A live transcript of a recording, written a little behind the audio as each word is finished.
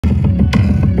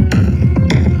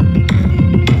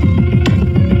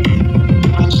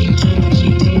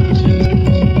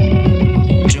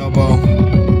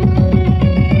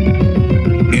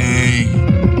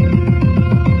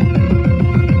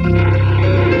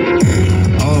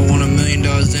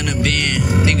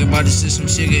About to sit some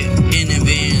shit in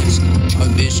advance. A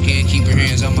bitch can't keep her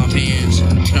hands out my pants.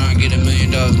 Trying to get $1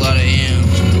 million, lot of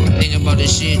M's. Think about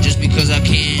this shit just because I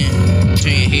can.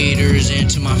 Turn your haters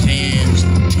into my fans.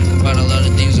 About a lot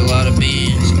of things, a lot of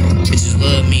bands. Bitches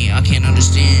love me, I can't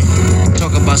understand.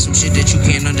 Talk about some shit that you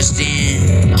can't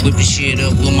understand. Whip the shit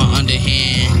up with my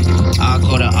underhand. I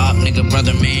call the op, nigga,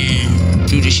 brother, man.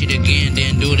 Do this shit again,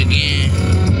 then do it again.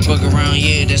 Fuck around,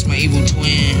 yeah, that's my evil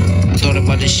twin. Thought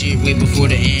about this shit way before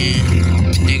the end.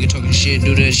 Nigga talking shit,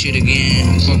 do that shit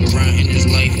again. Fuck around in his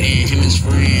life and him his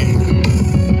friend.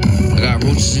 I got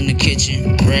roaches in the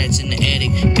kitchen, rats in the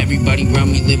attic. Everybody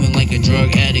around me living like a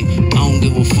drug addict. I don't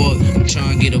give a fuck, I'm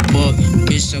trying to get a buck.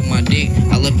 Bitch suck my dick,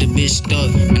 I left the bitch stuck.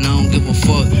 And I don't give a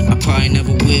fuck, I probably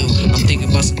never will. I'm thinking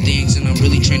about some things and I'm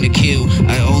really trying to kill.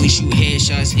 I only shoot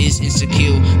headshots, it's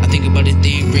insta-kill. I think about a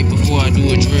thing right before I do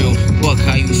a drill. Fuck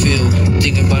how you feel,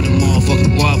 thinking about the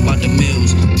motherfucking guap about the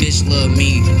mills. Bitch love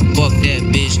me, fuck that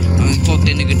bitch. Fuck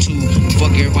that nigga too,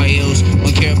 fuck everybody else.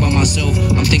 Don't care about myself,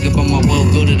 I'm thinking about my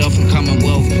wealth. Build it up from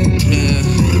Commonwealth.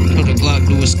 Put the Glock,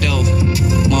 do a stealth.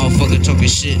 Motherfucker talking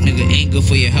shit, nigga, ain't good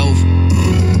for your health.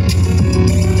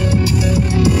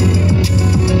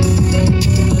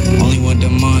 Only want the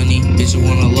money, bitch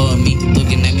wanna love me.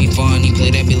 Looking at me funny, play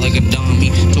that bitch like a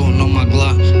dummy. Toting on my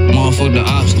Glock, motherfucker the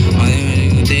ops. My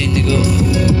nigga, dead nigga.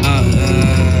 Okay.